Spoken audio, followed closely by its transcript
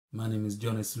My name is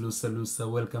Jonas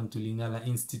Lusa. Welcome to Lingala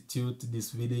Institute.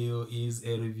 This video is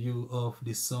a review of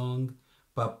the song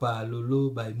Papa Lolo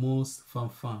by Mose Fan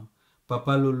Fan.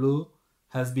 Papa Lolo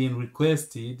has been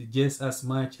requested just as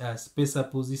much as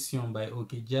Pesa Position by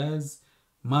OK Jazz,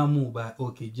 Mamou by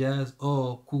OK Jazz,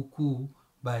 or Coucou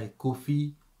by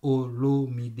Koffi or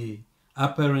olomide.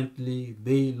 Apparently,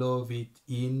 they love it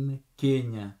in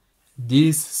Kenya.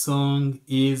 This song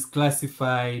is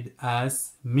classified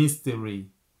as mystery.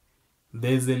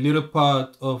 There's a little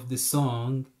part of the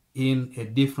song in a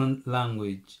different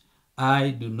language. I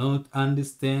do not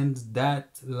understand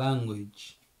that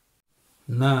language.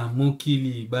 Na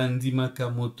mokili ndimaka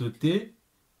motote.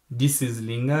 This is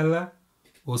Lingala.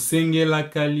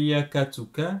 Osangelaka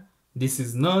katuka. This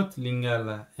is not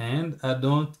Lingala, and I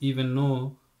don't even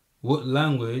know what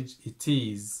language it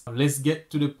is. Let's get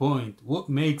to the point. What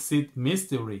makes it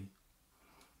mystery?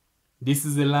 This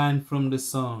is a line from the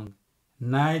song.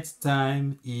 Night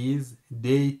time is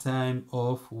daytime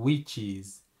of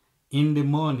witches. In the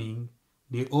morning,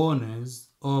 the owners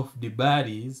of the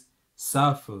bodies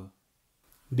suffer.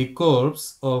 The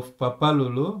corpse of Papa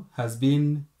Lolo has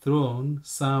been thrown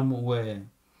somewhere.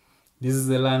 This is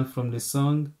a line from the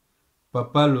song.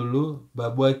 Papa Lolo,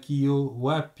 bwaki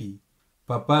wapi.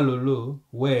 Papa Lolo,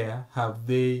 where have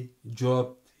they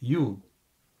dropped you?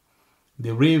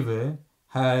 The river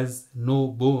has no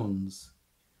bones.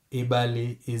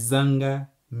 Ebale, ezanga,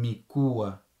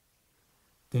 mikuwa.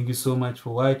 Thank you so much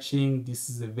for watching. This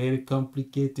is a very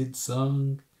complicated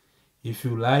song. If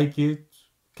you like it,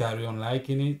 carry on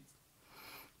liking it.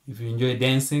 If you enjoy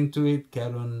dancing to it,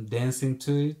 carry on dancing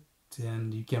to it.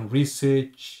 And you can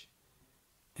research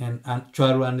and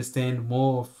try to understand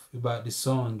more about the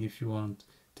song if you want.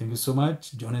 Thank you so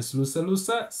much. Jonas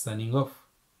Lusa, signing off.